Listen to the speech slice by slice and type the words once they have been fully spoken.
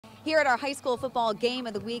Here at our high school football game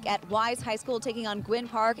of the week at Wise High School taking on Gwynn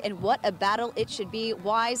Park, and what a battle it should be.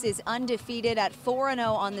 Wise is undefeated at 4-0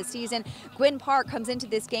 on the season. Gwynn Park comes into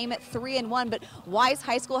this game at 3-1, but Wise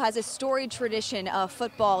High School has a storied tradition of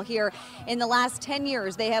football here. In the last 10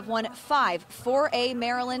 years, they have won 5 4A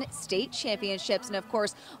Maryland state championships, and of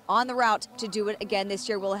course, on the route to do it again this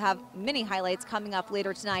year. We'll have many highlights coming up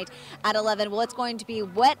later tonight at 11. Well, it's going to be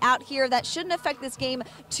wet out here. That shouldn't affect this game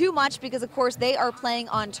too much because, of course, they are playing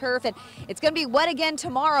on turf. And it's going to be wet again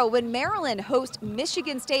tomorrow when Maryland hosts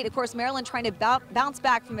Michigan State. Of course, Maryland trying to bounce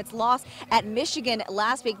back from its loss at Michigan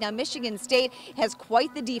last week. Now, Michigan State has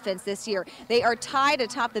quite the defense this year. They are tied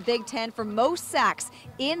atop the Big Ten for most sacks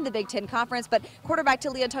in the Big Ten Conference, but quarterback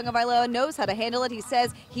Talia Tagovailoa knows how to handle it. He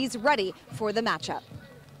says he's ready for the matchup.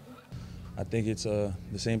 I think it's the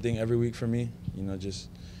same thing every week for me, you know, just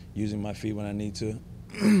using my feet when I need to,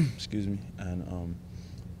 excuse me, and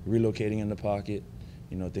relocating in the pocket,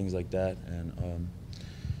 you know, things like that. And,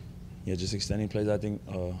 yeah, just extending plays. I think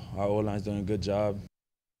our O-line's doing a good job.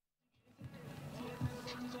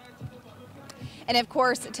 And of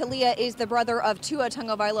course, Talia is the brother of Tua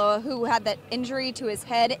Tagovailoa, who had that injury to his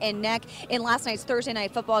head and neck in last night's Thursday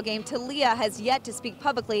night football game. Talia has yet to speak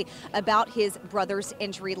publicly about his brother's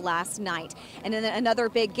injury last night. And then another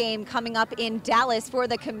big game coming up in Dallas for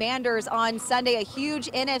the Commanders on Sunday, a huge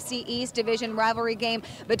NFC East division rivalry game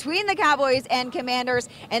between the Cowboys and Commanders.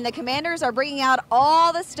 And the Commanders are bringing out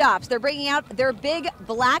all the stops. They're bringing out their big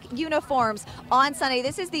black uniforms on Sunday.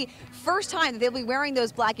 This is the first time that they'll be wearing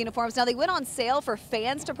those black uniforms. Now, they went on sale for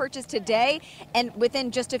fans to purchase today, and within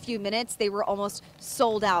just a few minutes, they were almost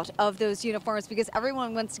sold out of those uniforms because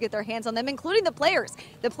everyone wants to get their hands on them, including the players.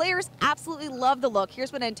 The players absolutely love the look.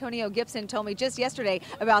 Here's what Antonio Gibson told me just yesterday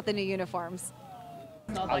about the new uniforms.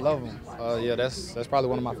 I love them. Yeah, that's probably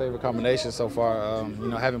one of my favorite combinations so far. You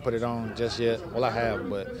know, haven't put it on just yet. Well, I have,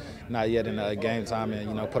 but not yet in game time. And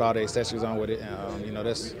you know, put all the accessories on with it. And, you know,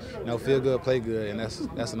 that's feel good, play good, and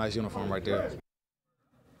that's a nice uniform right there.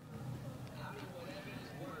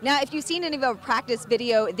 Now, if you've seen any of our practice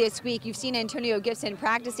video this week, you've seen Antonio Gibson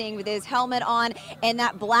practicing with his helmet on and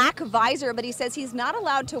that black visor, but he says he's not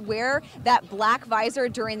allowed to wear that black visor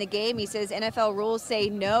during the game. He says NFL rules say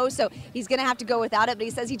no, so he's going to have to go without it, but he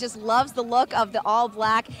says he just loves the look of the all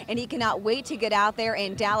black, and he cannot wait to get out there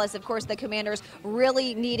in Dallas. Of course, the Commanders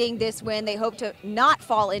really needing this win. They hope to not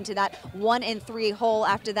fall into that 1-3 hole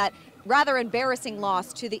after that rather embarrassing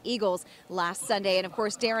loss to the Eagles last Sunday. And of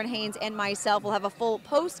course, Darren Haynes and myself will have a full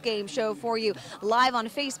post-game show for you live on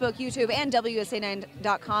Facebook, YouTube, and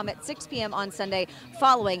WSA9.com at 6 p.m. on Sunday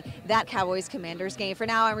following that Cowboys-Commanders game. For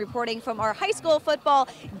now, I'm reporting from our high school football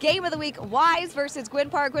game of the week, Wise versus Gwynn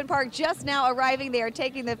Park. Gwynn Park just now arriving. They are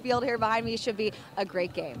taking the field here behind me. Should be a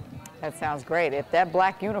great game. That sounds great. If that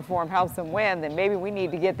black uniform helps them win, then maybe we need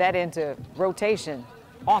to get that into rotation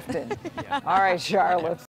often. All right, Charlotte.